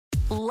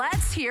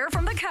Let's hear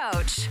from the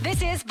coach.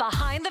 This is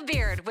Behind the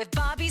Beard with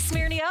Bobby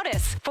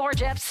Smirniotis, Forge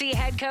FC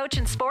head coach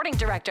and sporting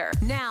director.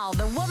 Now,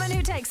 the woman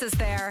who takes us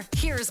there,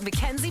 here's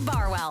Mackenzie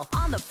Barwell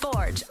on the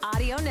Forge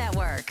Audio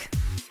Network.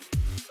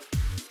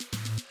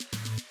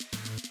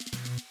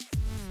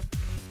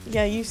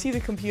 Yeah, you see the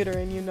computer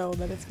and you know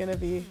that it's going to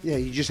be... Yeah,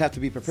 you just have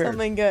to be prepared.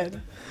 Something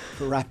good.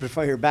 For rapid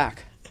fire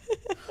back.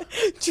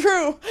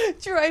 True.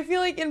 I feel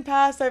like in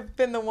past I've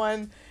been the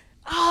one...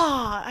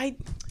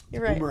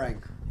 You're right.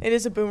 Boomerang. It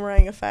is a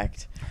boomerang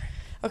effect.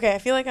 Okay, I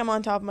feel like I'm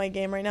on top of my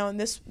game right now, and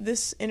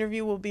this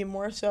interview will be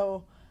more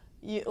so...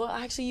 you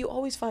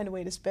always find a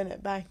way to spin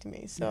it back to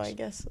me, so yes. I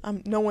guess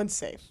no one's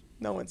safe.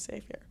 No one's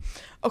safe here.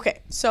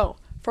 Okay, so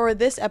for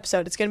this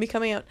episode, it's going to be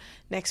coming out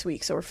next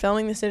week, so we're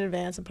filming this in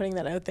advance and putting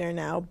that out there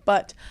now,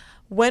 but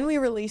when we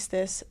release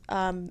this,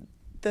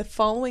 the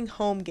following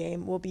home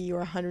game will be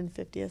your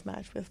 150th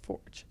match with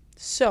Forge.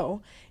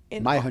 So...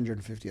 My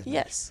 150th match?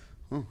 Yes.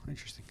 Oh,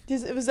 interesting.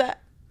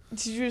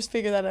 Did you just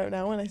figure that out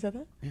now when I said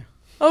that? Yeah.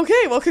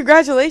 Okay, well,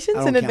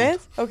 congratulations in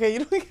advance. Count. Okay,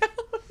 you don't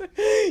count.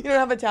 You don't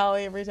have a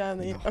tally every time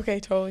that you... No. Okay,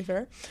 totally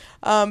fair.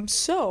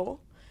 So,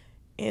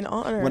 in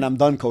honor... When I'm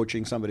done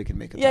coaching, somebody can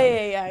make a tally.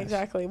 Yeah, yes.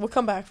 exactly. We'll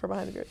come back for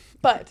Behind the Beard.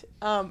 But,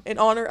 in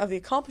honor of the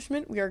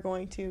accomplishment, we are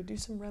going to do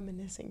some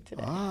reminiscing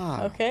today.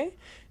 Okay?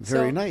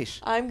 Very nice.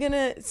 I'm going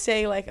to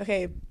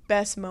say,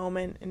 best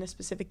moment in a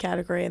specific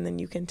category, and then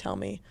you can tell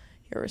me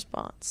your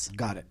response.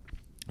 Got it.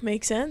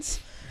 Make sense?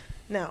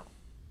 Now...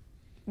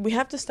 we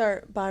have to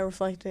start by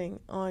reflecting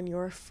on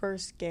your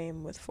first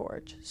game with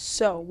Forge.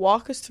 So,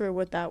 walk us through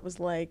what that was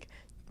like.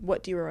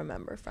 What do you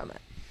remember from it?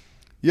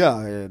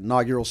 Yeah,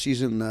 inaugural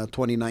season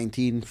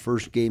 2019,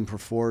 first game for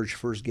Forge,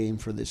 first game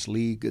for this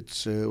league.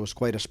 It was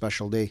quite a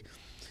special day.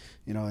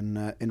 You know,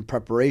 in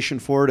preparation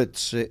for it,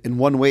 it's in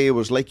one way it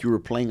was like you were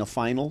playing a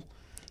final.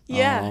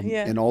 Yeah.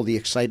 And all the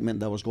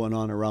excitement that was going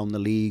on around the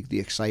league, the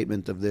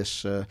excitement of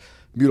this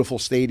beautiful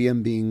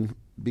stadium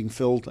being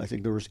filled. I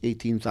think there was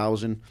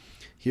 18,000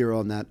 here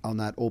on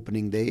that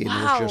opening day. And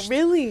wow, it was just,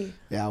 really?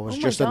 Yeah, it was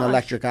just an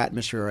electric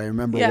atmosphere. I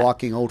remember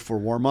walking out for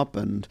warm-up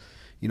and,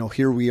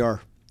 here we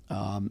are.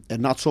 And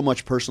not so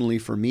much personally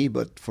for me,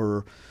 but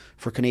for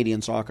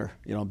Canadian soccer.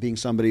 Being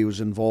somebody who was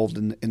involved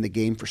in the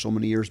game for so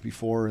many years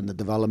before and the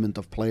development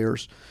of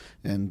players.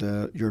 And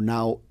you're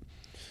now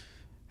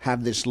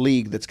have this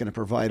league that's going to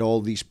provide all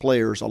these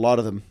players, a lot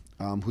of them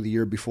who the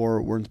year before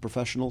weren't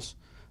professionals,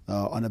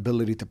 an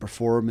ability to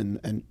perform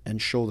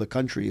and show the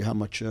country how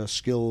much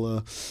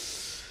skill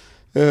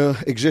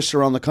exists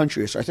around the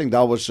country. So I think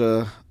that was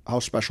how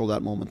special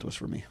that moment was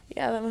for me.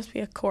 Yeah, that must be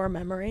a core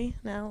memory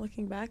now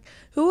looking back.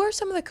 Who are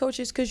some of the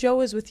coaches? Because Joe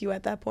was with you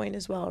at that point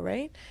as well,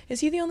 right? Is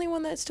he the only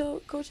one that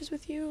still coaches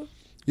with you?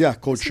 Yeah,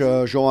 Coach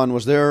Johan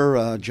was there.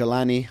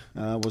 Jelani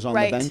was on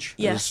the bench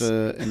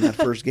in that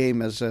first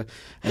game as a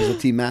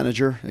team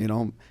manager.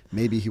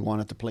 Maybe he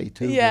wanted to play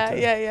too.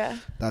 Yeah.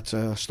 That's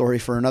a story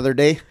for another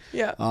day.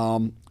 Yeah.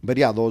 But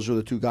yeah, those were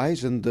the two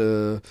guys, and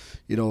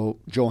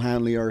Joe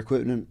Hanley, our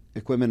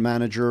equipment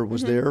manager,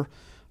 was there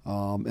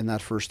in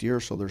that first year.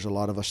 So there's a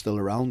lot of us still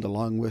around,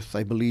 along with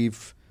I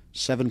believe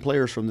 7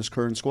 players from this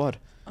current squad.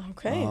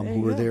 Okay,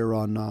 who were there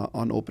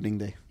on opening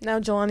day. Now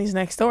Jelani's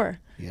next door.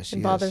 Yes,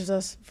 and bothers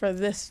us for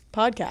this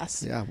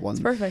podcast. Yeah, it's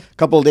perfect.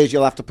 Couple of days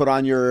you'll have to put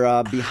on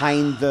your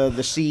behind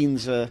the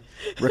scenes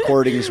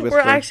recordings with. We're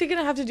actually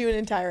gonna have to do an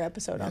entire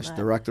episode on that.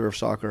 Director of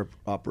Soccer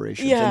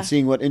Operations, and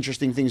seeing what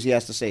interesting things he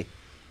has to say,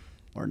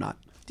 or not.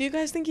 Do you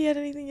guys think he had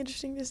anything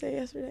interesting to say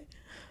yesterday?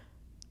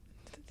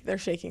 They're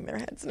shaking their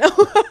heads. No,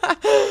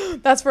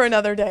 that's for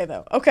another day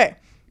though. Okay,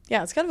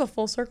 yeah, it's kind of a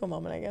full circle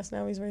moment, I guess.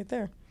 Now he's right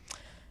there.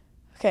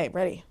 Okay,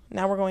 ready.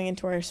 Now we're going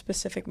into our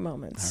specific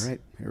moments. All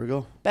right, here we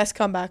go. Best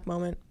comeback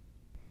moment.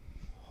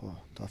 Oh,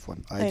 tough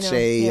one. I'd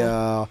say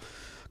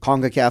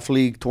CONCACAF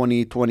League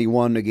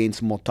 2021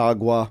 against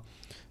Motagua.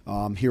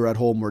 Here at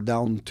home, we're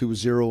down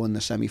 2-0 in the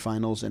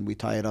semifinals, and we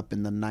tie it up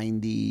in the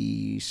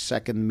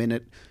 92nd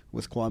minute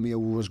with Kwame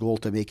Awua's goal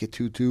to make it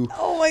 2-2.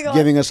 Oh, my God.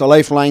 Giving us a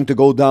lifeline to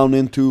go down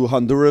into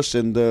Honduras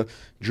and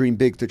dream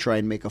big to try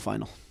and make a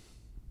final.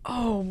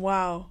 Oh,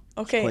 wow.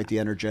 Okay. Quite the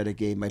energetic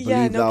game. I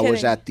believe that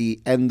was at the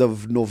end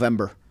of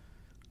November,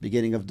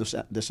 beginning of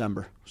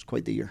December. It was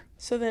quite the year.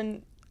 So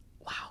then,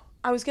 wow.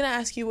 I was going to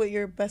ask you what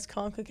your best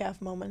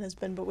CONCACAF moment has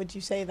been, but would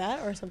you say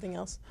that or something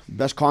else?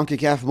 Best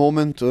CONCACAF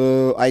moment,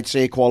 I'd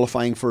say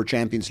qualifying for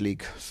Champions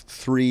League.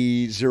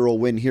 3-0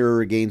 win here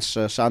against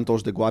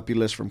Santos de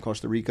Guapiles from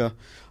Costa Rica.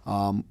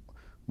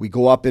 We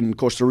go up in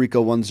Costa Rica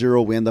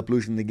 1-0. We end up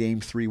losing the game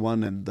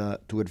 3-1, and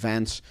to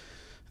advance,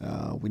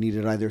 we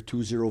needed either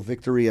 2-0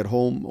 victory at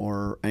home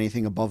or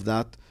anything above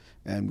that.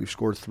 And we've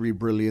scored 3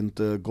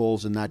 brilliant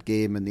goals in that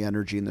game, and the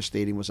energy in the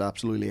stadium was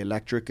absolutely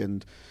electric.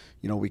 And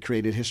we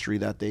created history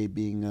that day,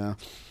 being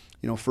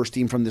first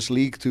team from this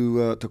league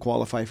to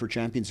qualify for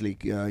Champions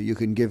League. You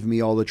can give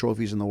me all the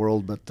trophies in the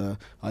world, but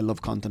I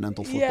love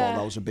continental football.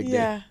 That was a big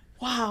day.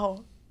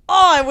 Wow.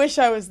 Oh, I wish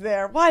I was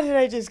there. Why did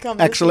I just come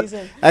this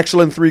season?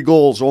 Excellent 3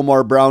 goals.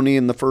 Omar Brownie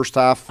in the first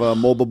half,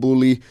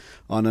 Mobabuli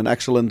on an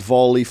excellent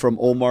volley from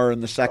Omar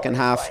in the second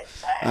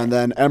half. And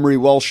then Emery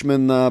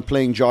Welshman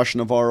playing Josh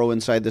Navarro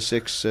inside the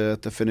 6 to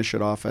finish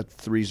it off at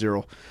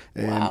 3-0.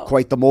 And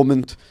quite the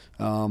moment.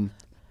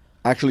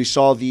 Actually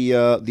saw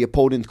the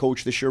opponent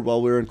coach this year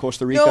while we were in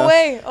Costa Rica. No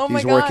way! Oh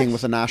my gosh! He's working with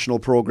the national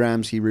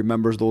programs. He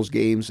remembers those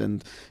games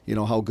and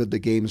how good the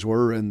games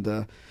were.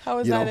 And how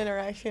was that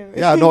interaction?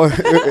 Yeah, no.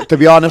 To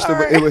be honest,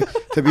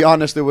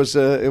 it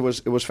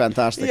was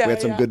fantastic. We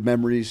had some good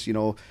memories. You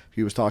know,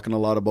 he was talking a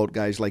lot about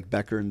guys like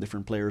Becker and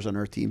different players on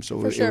our team.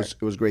 So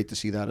it was great to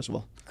see that as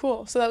well.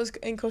 Cool. So that was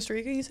in Costa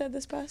Rica. You said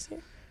this past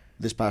year.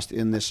 This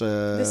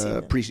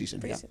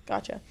preseason. Yeah.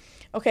 Gotcha.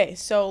 Okay,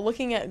 so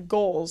looking at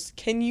goals,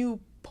 can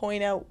you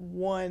point out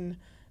one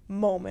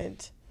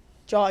moment,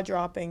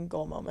 jaw-dropping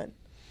goal moment?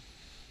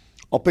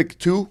 I'll pick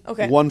 2.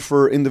 Okay. One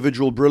for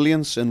individual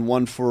brilliance and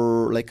one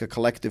for like a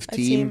collective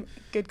team.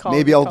 Good call.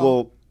 Maybe I'll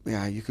go.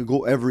 Yeah, you could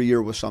go every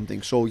year with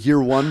something. So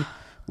year 1,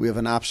 we have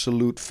an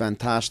absolute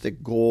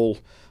fantastic goal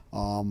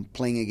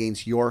playing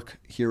against York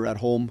here at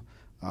home.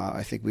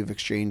 I think we've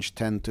exchanged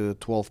 10 to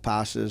 12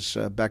 passes.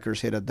 Becker's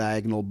hit a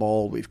diagonal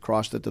ball. We've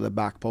crossed it to the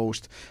back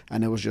post,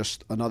 and it was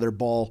just another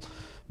ball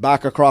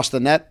back across the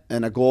net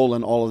and a goal,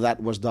 and all of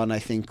that was done, I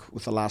think,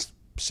 with the last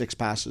 6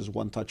 passes,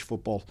 one-touch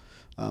football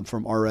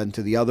from our end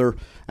to the other.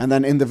 And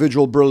then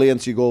individual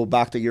brilliance, you go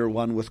back to year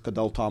 1 with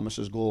Cadell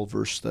Thomas's goal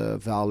versus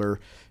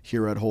Valor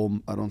here at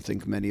home. I don't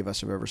think many of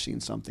us have ever seen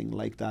something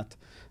like that.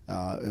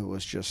 It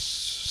was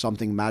just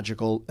something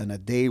magical in a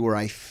day where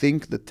I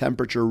think the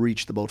temperature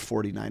reached about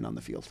 49 on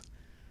the field.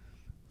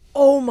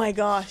 Oh my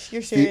gosh,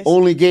 you're serious? The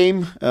only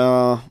game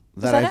was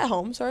that at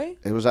home? Sorry,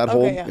 it was at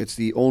home. Yeah. It's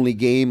the only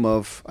game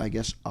of, I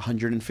guess,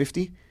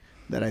 150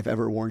 that I've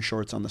ever worn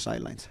shorts on the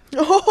sidelines.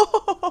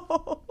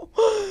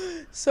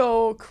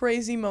 So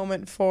crazy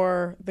moment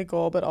for the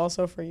goal, but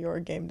also for your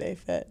game day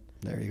fit.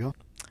 There you go.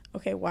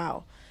 Okay,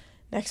 wow.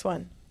 Next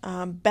one.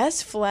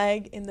 Best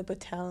flag in the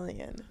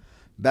battalion.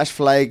 Best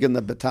flag in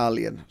the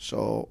battalion.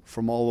 So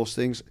from all those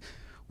things,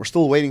 we're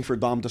still waiting for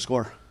Dom to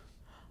score.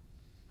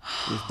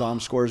 If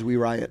Dom scores, we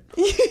riot.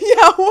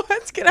 Yeah,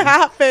 what's going to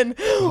happen?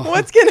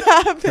 What's going to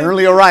happen?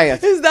 Apparently a riot.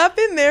 Has that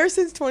been there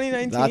since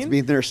 2019? That's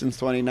been there since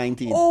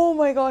 2019. Oh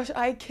my gosh,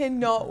 I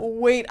cannot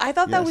wait. I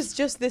thought that was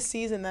just this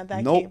season that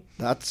came. Nope,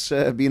 that's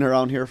been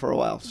around here for a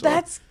while. So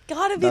that's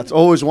got to be. That's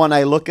always one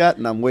I look at,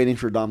 and I'm waiting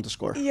for Dom to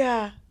score.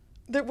 Yeah.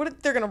 They're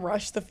going to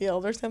rush the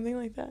field or something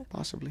like that?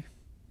 Possibly.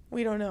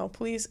 We don't know.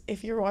 Please,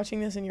 if you're watching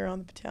this and you're on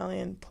the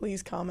battalion,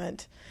 please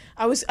comment.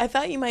 I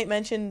thought you might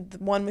mention the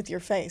one with your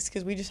face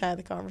because we just had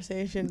the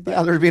conversation.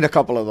 Yeah, there's been a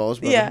couple of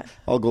those, but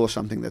I'll go with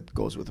something that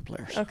goes with the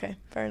players. Okay,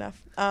 fair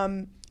enough.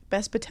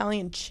 Best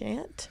battalion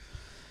chant?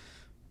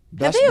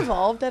 Have they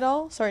evolved at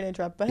all? Sorry to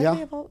interrupt, but have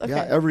they evolved? Okay.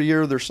 Yeah, every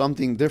year there's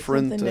something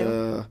different. Something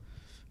new.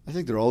 I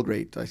think they're all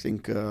great. I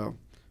think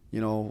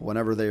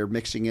whenever they're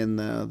mixing in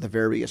the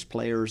various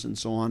players and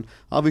so on.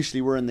 Obviously,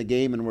 we're in the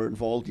game and we're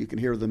involved. You can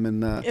hear them in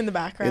the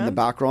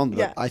background.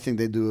 But I think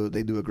they do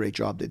a great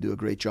job. They do a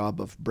great job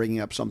of bringing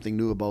up something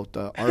new about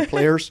our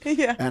players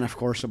and, of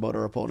course, about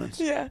our opponents.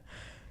 Yeah.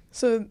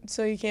 So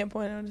you can't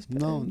point out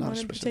not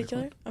in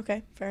particular?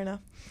 Okay, fair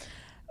enough.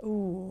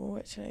 Ooh,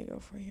 what should I go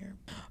for here?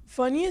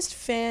 Funniest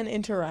fan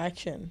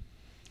interaction.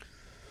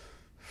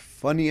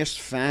 Funniest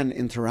fan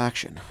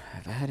interaction.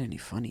 Have I had any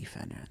funny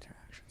fan interactions?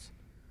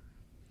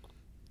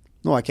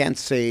 No, I can't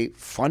say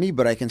funny,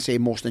 but I can say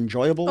most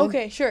enjoyable one.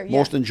 Okay, sure, yeah.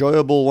 Most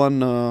enjoyable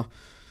one,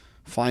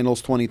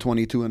 Finals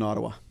 2022 in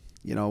Ottawa.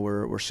 You know,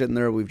 we're sitting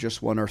there. We've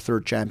just won our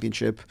 3rd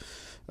championship.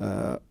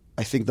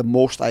 I think the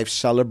most I've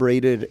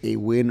celebrated a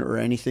win or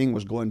anything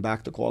was going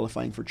back to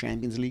qualifying for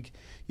Champions League,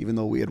 even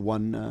though we had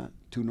won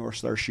 2 North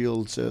Star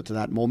Shields to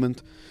that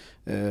moment.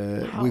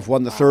 We've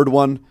won the 3rd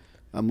one.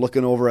 I'm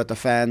looking over at the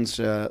fans.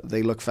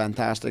 They look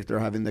fantastic. They're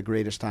having the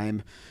greatest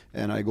time.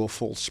 And I go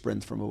full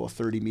sprint from about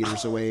 30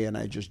 meters away, and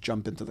I just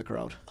jump into the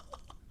crowd.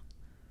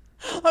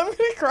 I'm going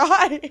to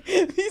cry.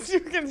 These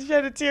two can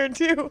shed a tear,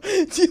 too.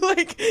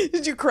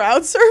 Did you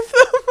crowd surf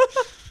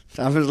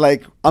them? I was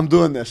like, I'm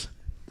doing this.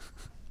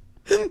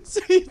 So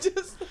you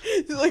just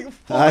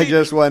I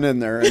just went in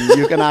there, and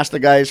you can ask the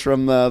guys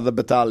from the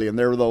battalion.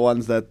 They were the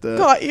ones that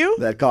caught you,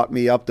 that caught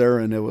me up there,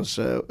 and it was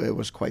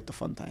quite the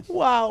fun time.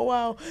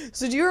 Wow!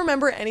 So do you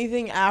remember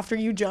anything after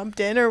you jumped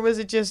in, or was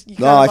it just you?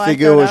 No, I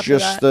think it was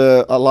just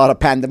a lot of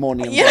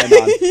pandemonium going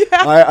on.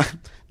 Yeah.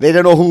 They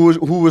didn't know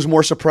who was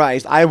more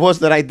surprised. I was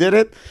that I did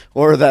it,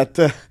 or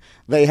that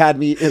they had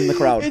me in the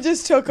crowd. It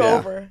just took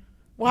over.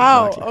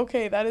 Wow. Exactly.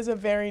 Okay, that is a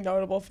very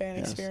notable fan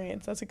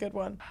experience. That's a good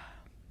one.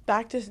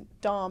 Back to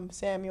Dom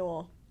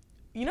Samuel.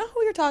 You know how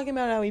we were talking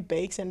about how he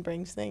bakes and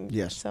brings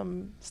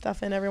some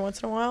stuff in every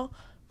once in a while?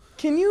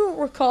 Can you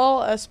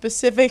recall a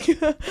specific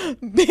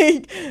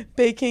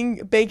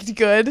baked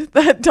good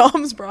that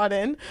Dom's brought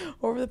in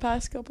over the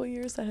past couple of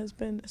years that has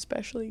been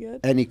especially good?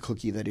 Any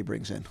cookie that he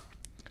brings in.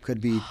 Could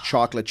be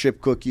chocolate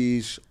chip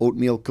cookies,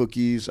 oatmeal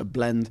cookies, a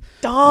blend.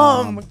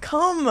 Dom,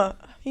 come.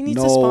 He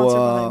needs a sponsor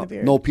behind the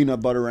beard. No peanut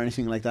butter or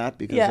anything like that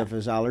because of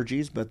his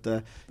allergies,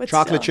 but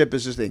chocolate chip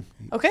is his thing.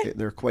 Okay.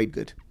 They're quite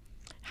good.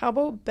 How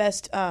about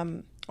best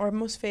or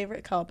most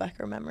favorite Kyle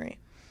Becker memory?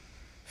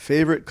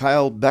 Favorite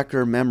Kyle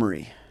Becker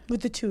memory?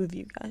 With the two of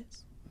you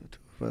guys. The two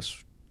of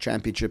us,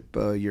 championship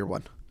year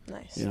one.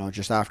 Nice.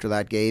 Just after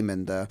that game,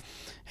 and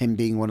him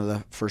being one of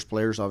the first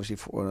players, obviously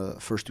one of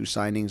the first two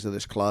signings of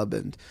this club,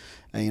 and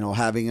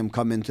having him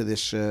come into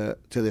this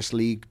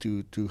league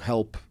to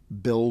help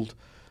build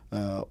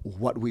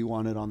what we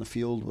wanted on the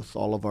field with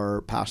all of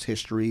our past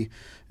history,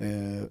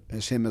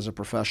 as him as a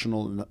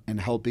professional and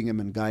helping him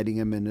and guiding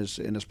him in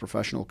his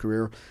professional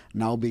career.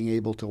 Now being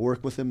able to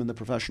work with him in the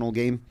professional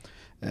game,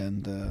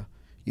 and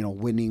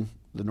winning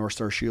the North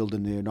Star Shield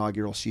in the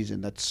inaugural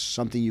season. That's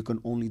something you can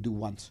only do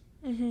once.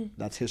 Mm-hmm.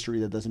 That's history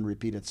that doesn't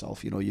repeat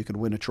itself. You can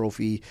win a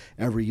trophy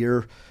every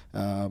year,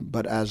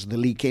 but as the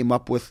league came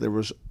up with, there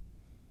was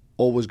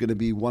always going to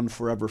be one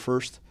forever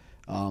first.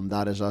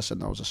 That is us,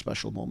 and that was a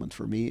special moment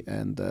for me.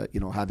 And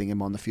having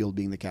him on the field,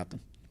 being the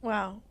captain.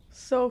 Wow,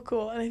 so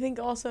cool. And I think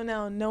also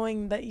now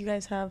knowing that you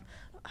guys have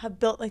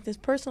built like this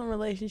personal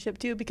relationship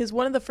too, because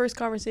one of the first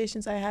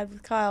conversations I had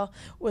with Kyle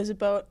was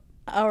about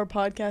our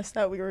podcast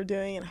that we were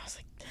doing, and I was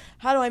like,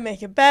 how do I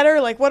make it better?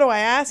 Like, what do I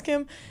ask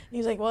him? And he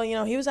was like, well,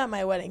 he was at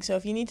my wedding, so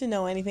if you need to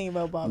know anything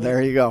about Bobby,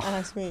 there you go.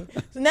 Ask me.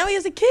 So now he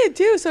has a kid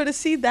too, so to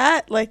see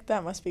that, like,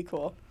 that must be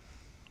cool.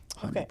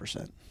 100%.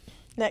 Okay.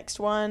 Next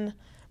one.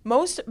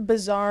 Most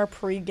bizarre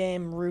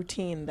pregame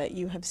routine that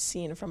you have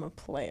seen from a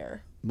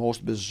player.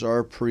 Most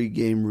bizarre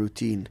pregame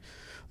routine.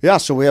 Yeah,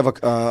 so we have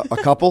a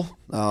couple.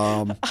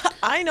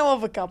 I know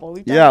of a couple.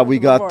 We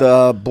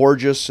got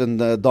Borges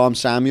and Dom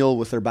Samuel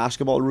with their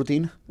basketball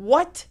routine.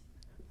 What?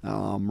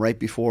 Right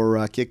before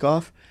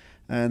kickoff.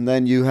 And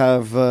then you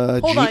have...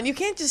 Hold on, you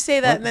can't just say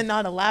that and then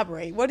not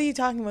elaborate. What are you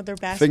talking about, their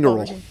basketball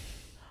routine? Finger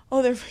roll.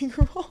 Oh, their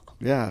finger roll?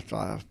 Yeah,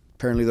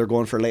 apparently they're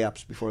going for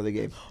layups before the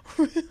game.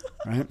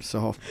 Right?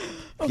 So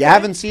if you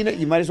haven't seen it,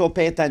 you might as well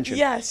pay attention.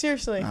 Yeah,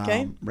 seriously.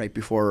 Okay. Right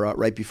before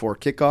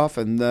kickoff.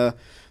 And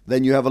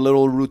then you have a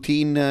little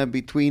routine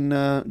between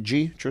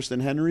Tristan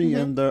Henry,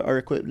 and our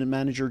equipment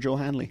manager, Joe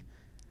Hanley.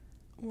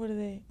 What do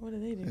they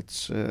do?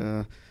 It's...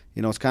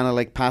 it's kind of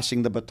like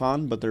passing the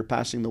baton, but they're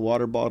passing the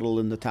water bottle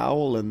and the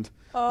towel, and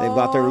they've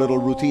got their little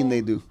routine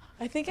they do.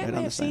 I think I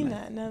may have seen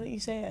that now that you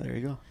say it. There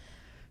you go.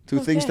 Two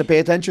things to pay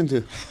attention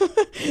to.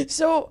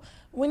 So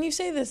when you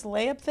say this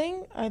layup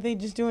thing, are they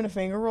just doing a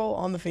finger roll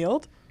on the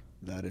field?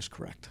 That is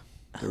correct.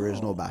 There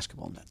is no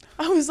basketball net.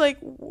 I was like,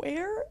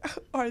 where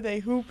are they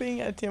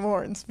hooping at Tim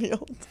Hortons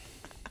Field?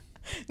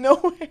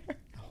 Nowhere.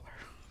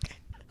 Okay.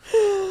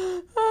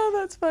 Oh,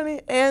 that's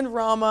funny. And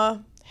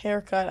Rama.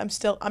 Haircut.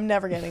 I'm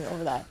never getting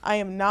over that. I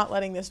am not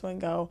letting this one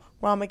go.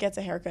 Rama gets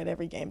a haircut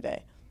every game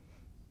day.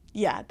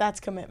 Yeah,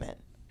 that's commitment.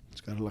 It's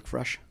got to look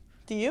fresh.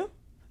 Do you?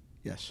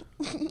 Yes.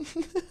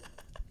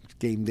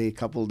 Game day,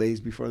 couple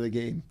days before the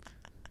game.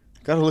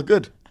 Got to look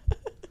good.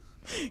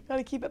 Got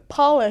to keep it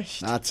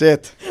polished. That's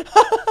it.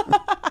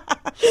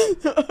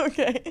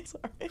 Okay.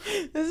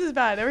 Sorry. This is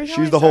bad.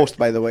 She's the host,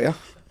 by the way. Huh?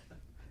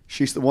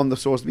 She's the one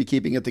that's supposed to be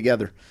keeping it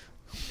together.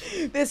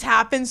 This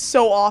happens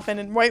so often,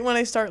 and right when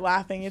I start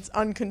laughing, it's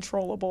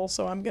uncontrollable,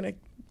 so I'm going to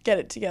get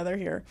it together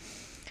here.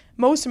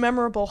 Most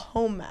memorable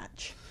home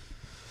match.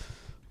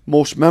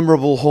 Most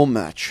memorable home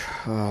match.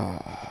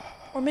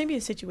 Or maybe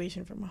a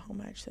situation from a home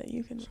match that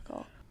you can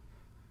recall.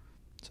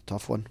 It's a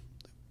tough one.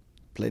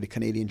 Played a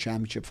Canadian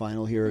Championship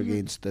final here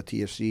against the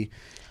TFC.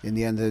 In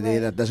the end of the day,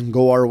 that doesn't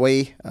go our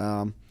way,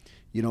 in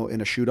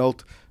a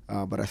shootout.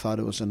 But I thought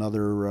it was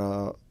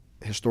another...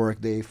 historic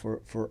day for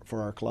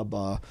our club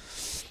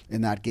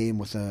in that game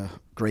with a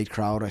great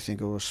crowd. I think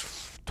it was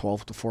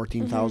 12 to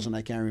 14,000.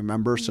 I can't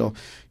remember. So,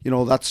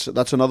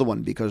 that's another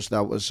one because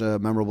that was a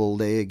memorable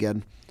day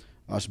again.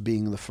 Us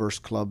being the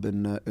first club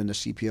in the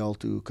CPL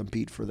to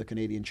compete for the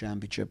Canadian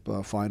Championship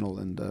final,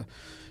 and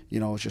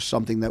it's just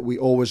something that we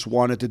always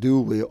wanted to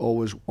do. We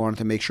always wanted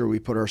to make sure we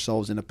put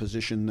ourselves in a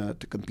position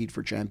to compete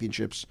for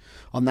championships.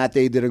 On that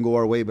day, it didn't go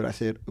our way, but I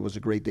think it was a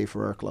great day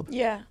for our club.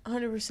 Yeah,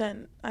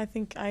 100%. I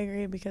think I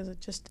agree because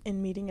just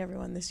in meeting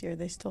everyone this year,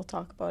 they still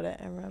talk about it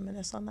and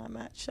reminisce on that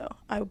match. So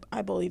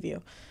I believe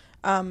you.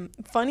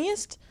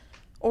 Funniest,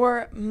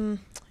 or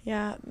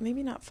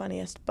maybe not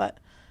funniest, but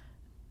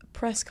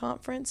press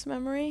conference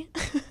memory.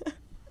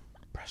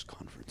 Press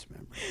conference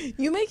memory.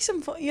 You make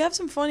you have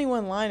some funny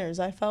one-liners.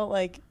 I felt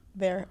like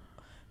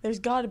there's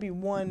got to be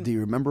one. Do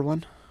you remember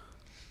one?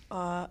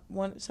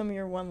 Some of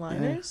your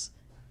one-liners.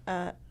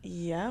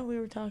 Yeah, we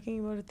were talking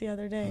about it the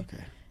other day.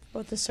 Okay.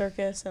 About the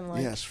circus and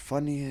like. Yes,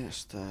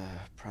 funniest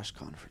press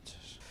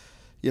conferences.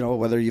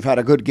 Whether you've had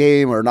a good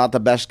game or not the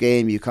best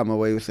game, you come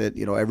away with it.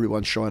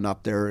 Everyone's showing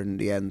up there in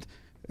the end.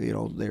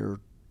 They're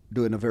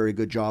doing a very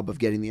good job of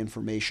getting the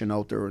information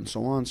out there and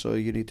so on. So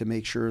you need to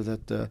make sure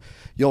that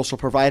you also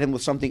provide them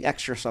with something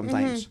extra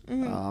sometimes.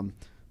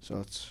 So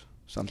it's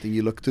something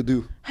you look to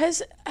do.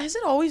 Has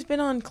it always been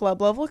on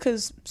club level?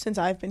 Because since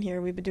I've been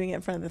here, we've been doing it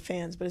in front of the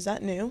fans. But is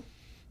that new?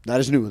 That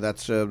is new.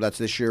 That's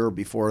this year.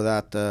 Before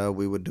that,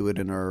 we would do it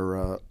in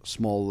our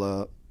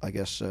small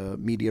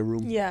media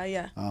room.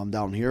 Yeah.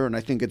 Down here, and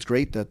I think it's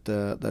great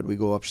that we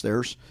go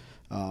upstairs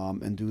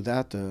and do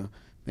that.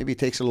 Maybe it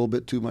takes a little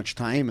bit too much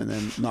time, and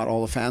then not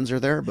all the fans are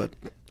there, but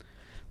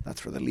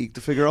that's for the league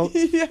to figure out.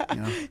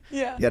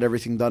 Yeah. Get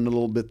everything done a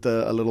little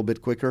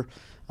bit quicker.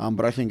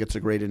 But I think it's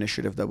a great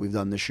initiative that we've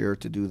done this year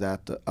to do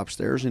that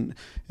upstairs, and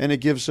it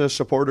gives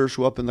supporters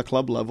who up in the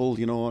club level,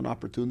 an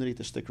opportunity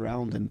to stick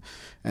around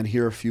and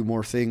hear a few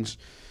more things.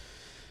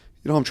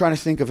 I'm trying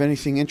to think of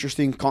anything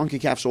interesting.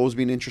 CONCACAF's always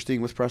been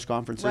interesting with press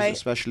conferences, right.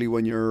 especially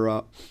when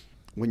you're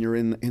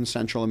in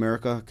Central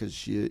America,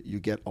 because you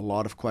get a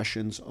lot of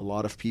questions, a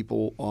lot of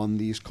people on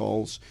these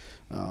calls.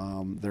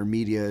 Their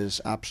media is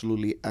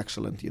absolutely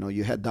excellent.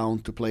 You head down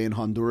to play in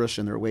Honduras,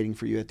 and they're waiting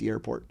for you at the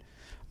airport.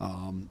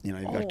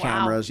 You've got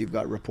cameras, you've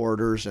got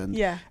reporters, and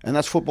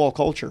that's football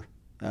culture.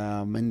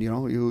 And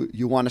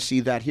you want to see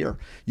that here.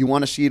 You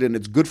want to see it in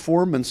its good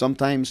form, and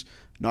sometimes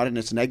not in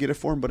its negative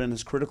form, but in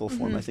its critical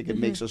form. I think it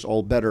makes us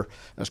all better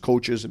as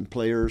coaches and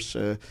players.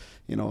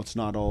 It's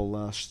not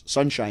all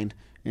sunshine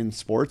in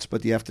sports,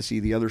 but you have to see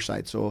the other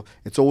side. So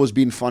it's always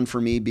been fun for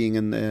me being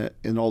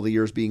in all the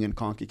years being in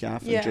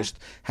CONCACAF and just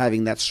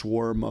having that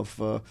swarm of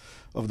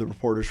the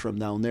reporters from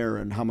down there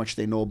and how much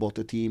they know about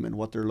the team and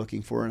what they're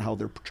looking for and how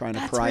they're trying to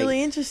pry. That's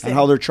really interesting. And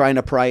how they're trying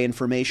to pry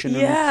information.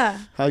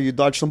 And how you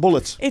dodge some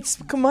bullets. It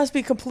must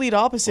be complete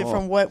opposite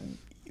from what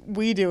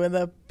we do in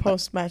the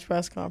post-match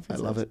press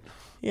conferences. I love it.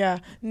 Yeah.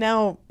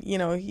 Now,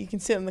 you can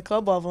sit in the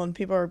club level and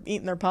people are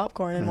eating their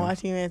popcorn and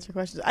watching you answer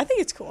questions. I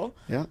think it's cool.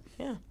 Yeah.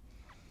 Yeah.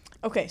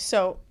 Okay,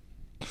 so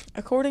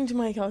according to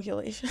my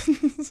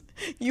calculations,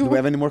 do we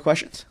have any more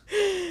questions?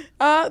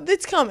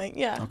 It's coming,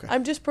 yeah. Okay.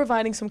 I'm just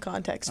providing some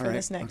context for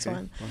this next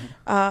one.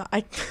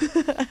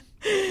 Uh-huh.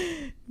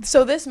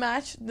 So this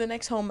match, the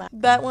next home match,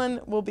 that one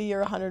will be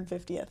your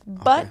 150th.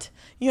 But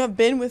you have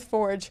been with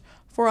Forge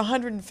for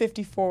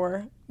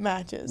 154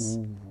 matches.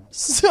 Ooh.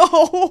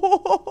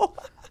 So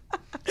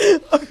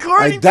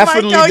according I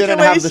definitely to my didn't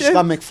have the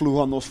stomach flu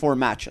on those 4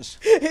 matches.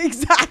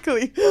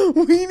 Exactly.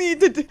 We need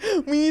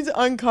to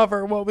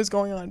uncover what was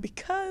going on,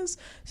 because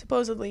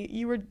supposedly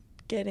you were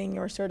getting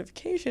your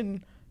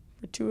certification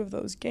for 2 of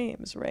those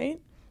games, right?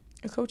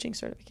 A coaching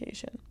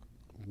certification.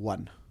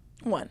 One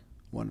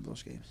of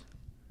those games.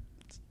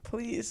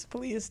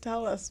 Please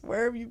tell us,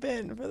 where have you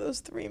been for those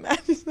 3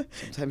 matches?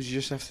 Sometimes you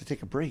just have to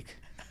take a break.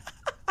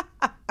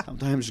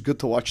 Sometimes it's good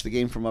to watch the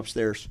game from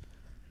upstairs.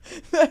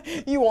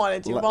 You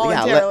wanted to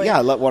voluntarily.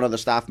 Let one of the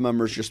staff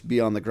members just be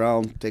on the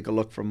ground, take a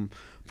look from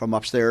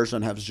upstairs,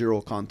 and have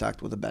zero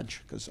contact with the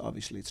bench, because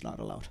obviously it's not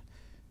allowed.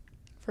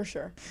 For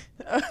sure.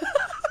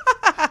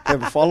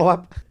 Have a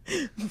follow-up?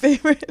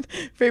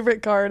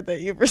 Favorite card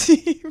that you've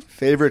received?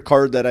 Favorite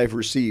card that I've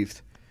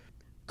received?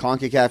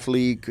 CONCACAF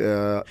League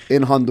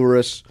in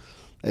Honduras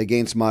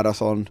against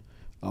Marathon.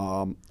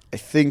 I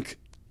think,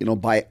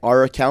 by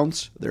our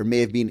accounts, there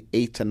may have been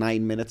 8 to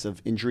 9 minutes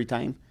of injury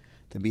time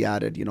to be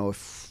added.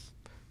 If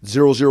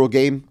 0-0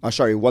 game,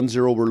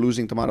 1-0 we're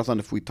losing to Marathon.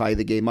 If we tie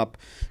the game up,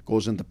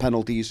 goes into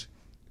penalties,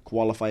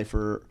 qualify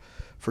for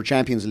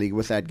Champions League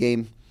with that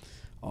game.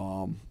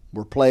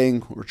 We're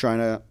trying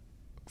to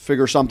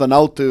figure something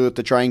out to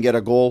try and get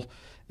a goal,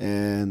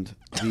 and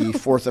the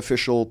 4th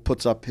official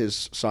puts up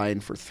his sign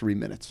for 3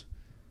 minutes.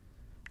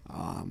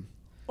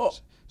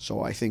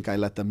 So I think I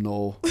let them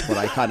know what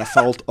I kind of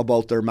felt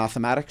about their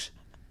mathematics.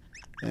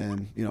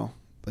 And,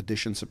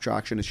 addition,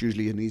 subtraction is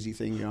usually an easy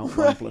thing.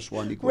 1 plus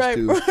 1 equals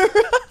 2.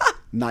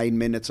 9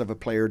 minutes of a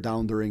player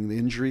down during the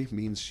injury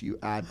means you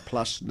add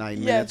plus 9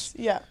 minutes.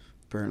 Yeah.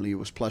 Apparently it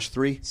was plus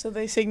 3. So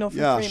they signal for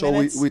 3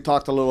 minutes. So we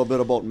talked a little bit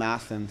about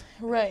math, and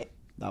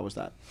that was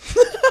that.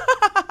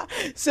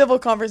 Civil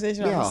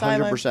conversation on the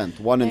sideline. 100%.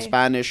 One in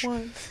Spanish,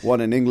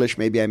 one in English.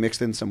 Maybe I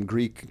mixed in some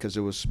Greek because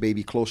it was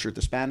maybe closer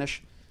to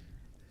Spanish.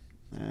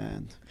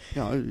 And,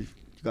 you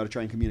got to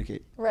try and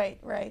communicate. Right.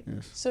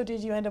 Yes. So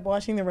did you end up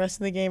watching the rest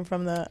of the game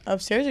from the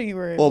upstairs, or you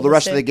were the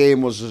rest of the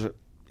game was,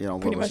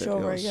 pretty much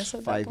over, I guess,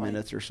 at that 5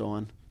 minutes or so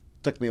on.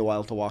 Took me a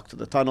while to walk to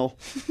the tunnel.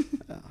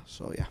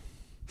 So, yeah.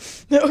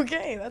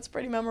 Okay, that's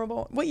pretty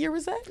memorable. What year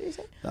was that, did you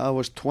say? That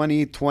was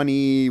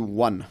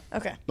 2021.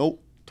 Okay.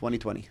 Nope,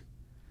 2020.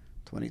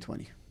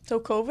 2020. So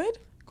COVID?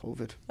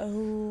 COVID.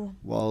 Oh.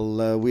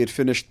 Well, we had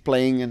finished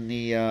playing in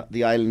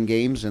the Island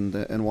Games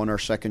and won our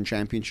second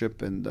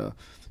championship, and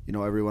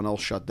everyone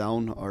else shut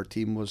down. Our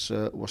team was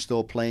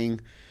still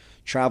playing,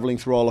 traveling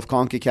through all of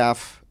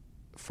CONCACAF,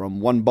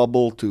 from one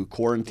bubble to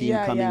quarantine,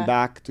 coming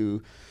back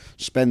to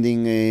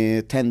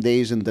spending 10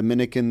 days in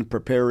Dominican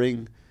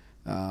preparing.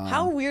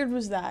 How weird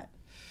was that?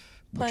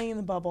 Playing in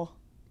the bubble.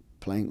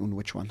 Playing on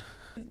which one?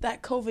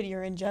 That COVID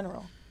year in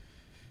general.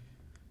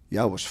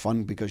 Yeah, it was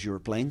fun because you were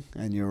playing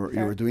and you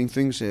were doing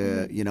things.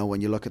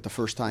 When you look at the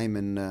first time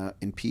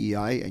in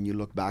PEI and you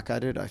look back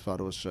at it, I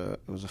thought it was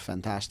a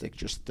fantastic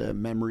just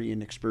memory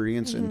and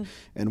experience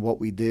and what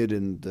we did.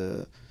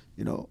 And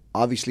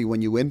obviously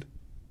when you win,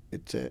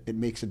 it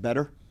makes it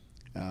better.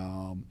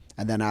 And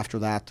then after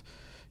that,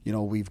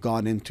 we've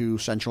gone into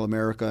Central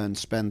America and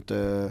spent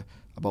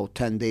about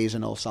 10 days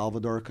in El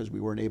Salvador because we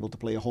weren't able to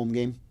play a home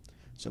game.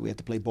 So we had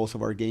to play both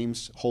of our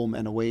games, home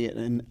and away,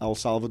 in El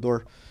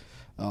Salvador.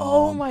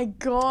 Oh my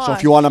God! So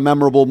if you want a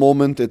memorable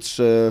moment, it's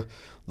the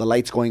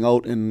lights going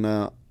out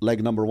in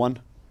leg number 1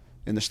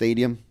 in the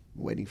stadium,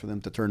 waiting for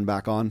them to turn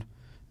back on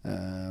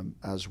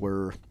as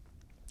we're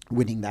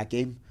winning that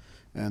game.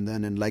 And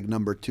then in leg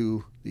number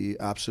 2, the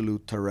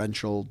absolute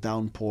torrential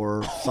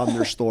downpour,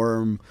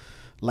 thunderstorm,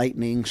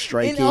 lightning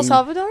striking. In El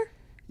Salvador?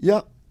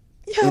 Yeah.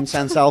 Yep. In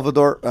San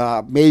Salvador.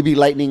 Maybe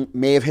lightning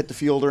may have hit the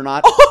field or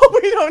not. Oh,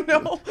 we don't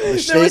know.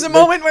 There was a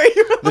moment where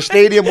you were the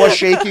stadium was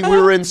shaking. We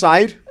were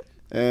inside.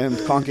 And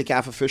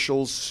CONCACAF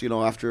officials,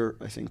 after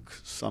I think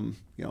some,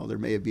 there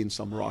may have been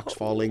some rocks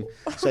falling,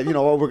 said, we're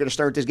going to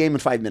start this game in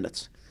 5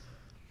 minutes.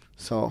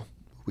 So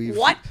we've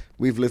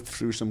lived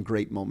through some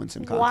great moments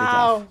in CONCACAF.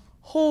 Wow.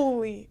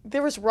 Holy.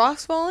 There was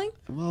rocks falling?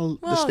 Well,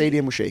 the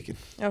stadium was shaking.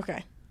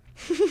 Okay.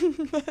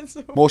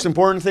 Most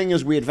important thing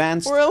is we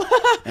advanced.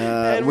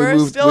 And we're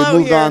still out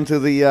moved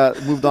here.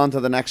 Moved on to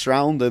the next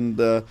round and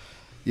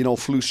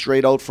flew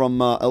straight out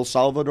from El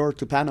Salvador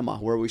to Panama,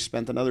 where we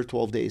spent another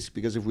 12 days.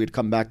 Because if we'd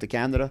come back to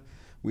Canada,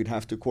 we'd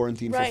have to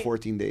quarantine for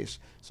 14 days.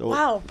 So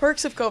wow,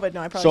 perks of COVID.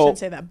 No, I probably shouldn't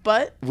say that.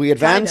 But we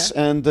advance,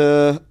 and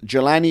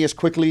Jelani is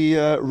quickly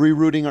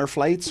rerouting our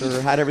flights,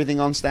 or had everything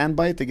on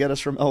standby to get us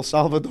from El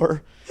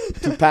Salvador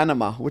to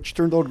Panama, which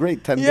turned out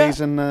great. 10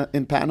 days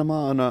in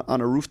Panama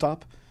on a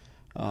rooftop.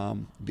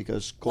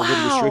 Because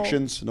COVID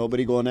restrictions,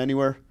 nobody going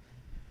anywhere.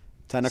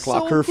 10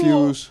 o'clock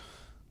curfews.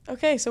 Cool.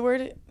 Okay, so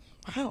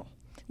wow.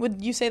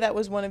 Would you say that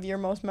was one of your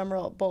most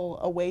memorable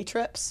away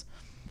trips?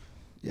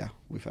 Yeah,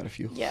 we've had a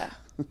few. Yeah.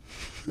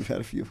 We've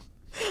had a few.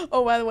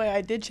 Oh, by the way,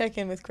 I did check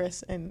in with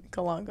Chris and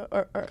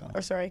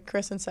Kalonga,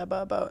 Chris and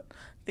Seba about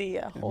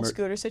the whole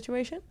scooter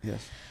situation.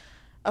 Yes.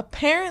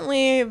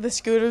 Apparently, the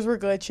scooters were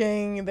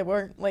glitching. They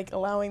weren't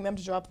allowing them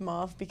to drop them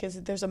off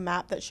because there's a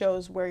map that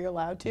shows where you're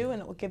allowed to,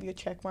 and it will give you a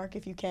check mark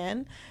if you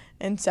can.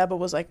 And Seba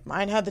was like,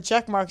 "Mine had the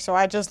check mark, so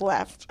I just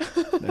left."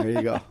 There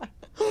you go.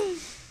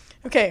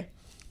 Okay,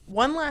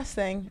 one last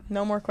thing.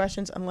 No more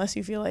questions unless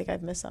you feel like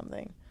I've missed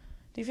something.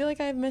 Do you feel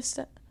like I've missed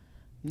it?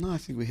 No, I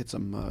think we hit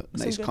some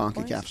nice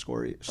CONCACAF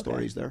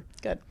stories there.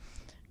 Good.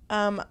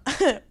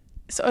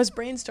 So I was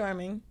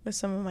brainstorming with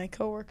some of my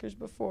coworkers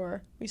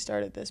before we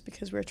started this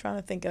because we were trying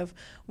to think of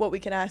what we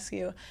could ask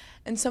you.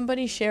 And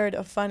somebody shared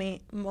a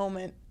funny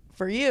moment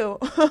for you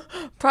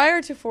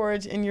prior to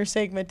Forge in your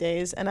Sigma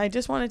days. And I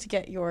just wanted to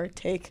get your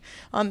take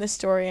on this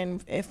story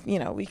and if,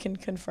 we can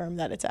confirm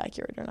that it's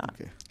accurate or not.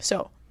 Okay.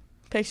 So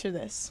picture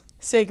this.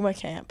 Sigma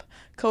camp.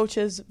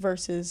 Coaches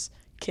versus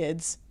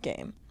kids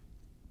game.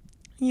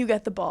 You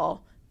get the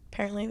ball.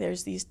 Apparently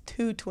there's these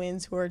 2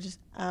 twins who are just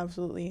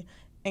absolutely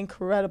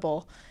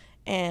incredible.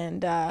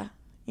 And,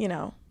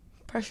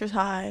 pressure's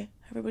high.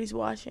 Everybody's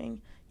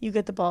watching. You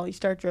get the ball. You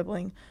start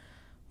dribbling.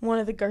 One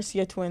of the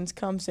Garcia twins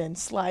comes in,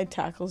 slide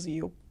tackles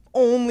you.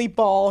 Only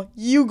ball.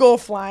 You go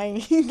flying.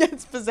 He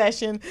gets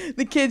possession.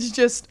 The kids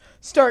just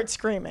start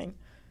screaming.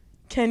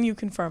 Can you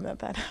confirm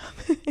that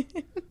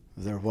happened?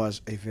 There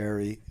was a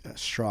very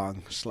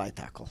strong slide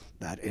tackle.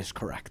 That is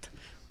correct.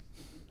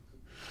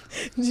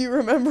 Do you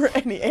remember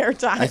any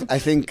airtime? I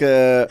think,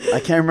 I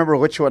can't remember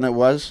which one it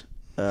was,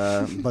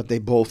 but they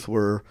both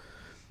were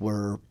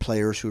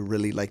players who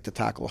really liked to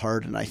tackle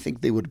hard, and I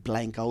think they would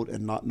blank out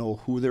and not know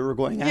who they were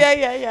going at.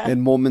 Yeah.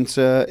 In moments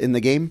in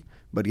the game.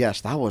 But yes,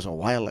 that was a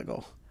while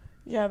ago.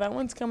 Yeah, that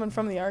one's coming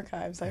from the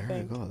archives, I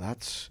think. There you go.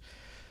 That's...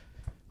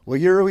 What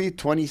year are we?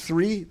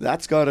 23?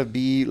 That's got to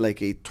be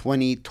like a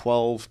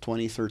 2012,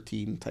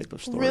 2013 type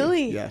of story.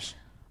 Really? Yes.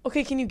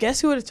 Okay, can you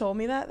guess who would have told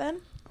me that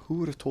then? Who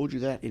would have told you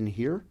that in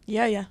here?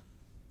 Yeah.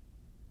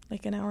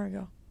 Like an hour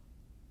ago.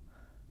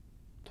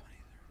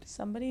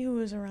 Somebody who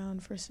was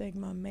around for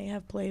Sigma may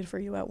have played for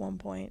you at one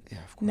point. Yeah,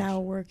 of course. Now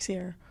works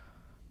here.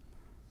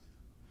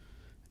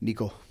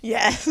 Nico.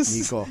 Yes.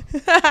 Nico,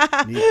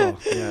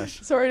 yes.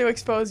 Sorry to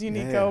expose you,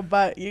 Nico,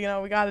 but, we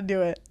got to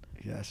do it.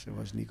 Yes, it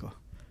was Nico.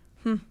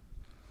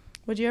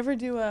 Would you ever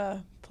do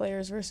a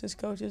players versus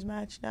coaches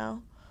match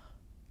now?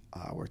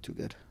 We're too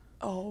good.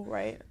 Oh,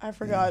 right. I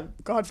forgot. Yeah.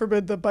 God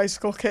forbid the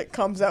bicycle kick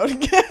comes out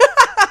again.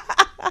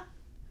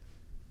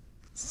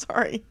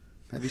 Sorry.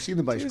 Have you seen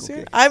the bicycle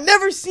kick? I've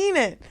never seen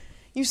it.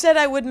 You said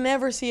I would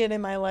never see it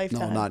in my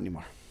lifetime. No, not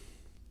anymore.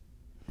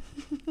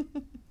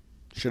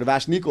 Should have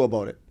asked Nico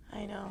about it.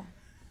 I know.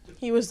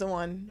 He was the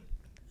one.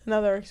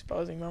 Another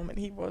exposing moment.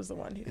 He was the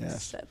one who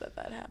said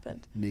that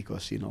happened.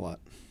 Nico's seen a lot.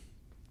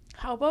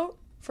 How about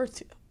for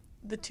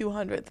the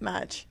 200th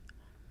match?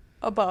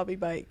 A Bobby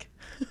bike.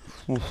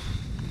 I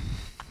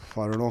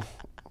don't know.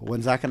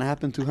 When's that going to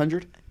happen?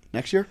 200?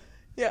 Next year?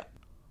 Yeah.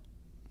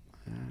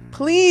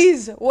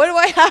 Please. What do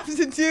I have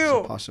to do? It's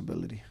a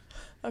possibility.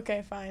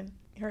 Okay, fine.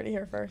 You heard it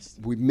here first.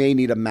 We may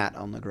need a mat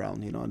on the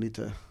ground. I need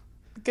to...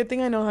 Good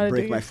thing I know how to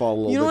break do my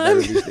fall a little bit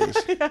better these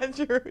days.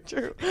 Yeah,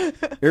 true.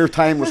 Your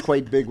time was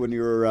quite big when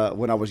you were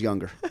when I was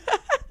younger.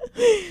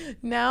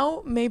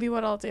 Now, maybe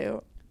what I'll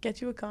do,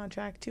 get you a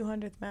contract,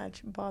 200th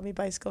match, Bobby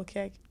bicycle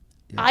kick.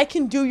 Yeah. I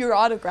can do your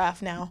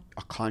autograph now.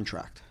 A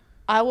contract?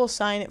 I will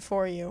sign it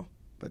for you.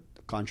 But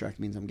a contract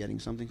means I'm getting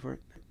something for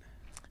it?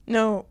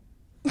 No,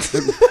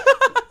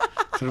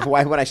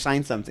 Why would I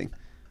sign something?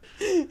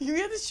 You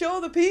get to show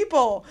the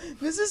people.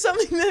 This is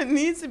something that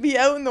needs to be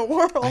out in the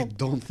world. I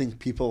don't think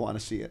people want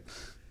to see it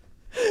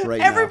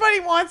right Everybody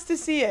wants to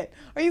see it.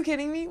 Are you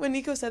kidding me? When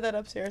Nico said that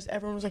upstairs,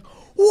 everyone was like,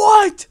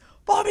 what?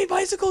 Bobby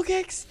bicycle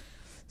kicks?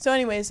 So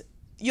anyways,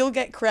 you'll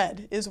get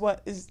cred is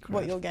what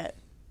you'll get.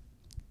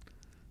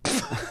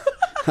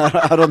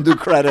 I don't do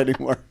cred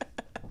anymore.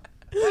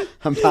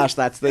 I'm past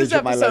that stage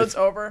of my life. This episode's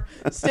over.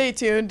 Stay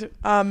tuned.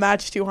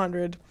 Match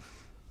 200.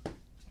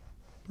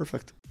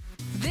 Perfect.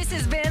 This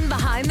has been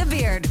Behind the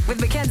Beard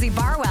with Mackenzie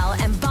Barwell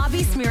and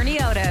Bobby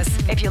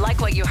Smyrniotis. If you like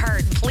what you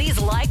heard, please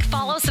like,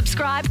 follow,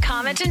 subscribe,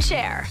 comment, and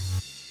share.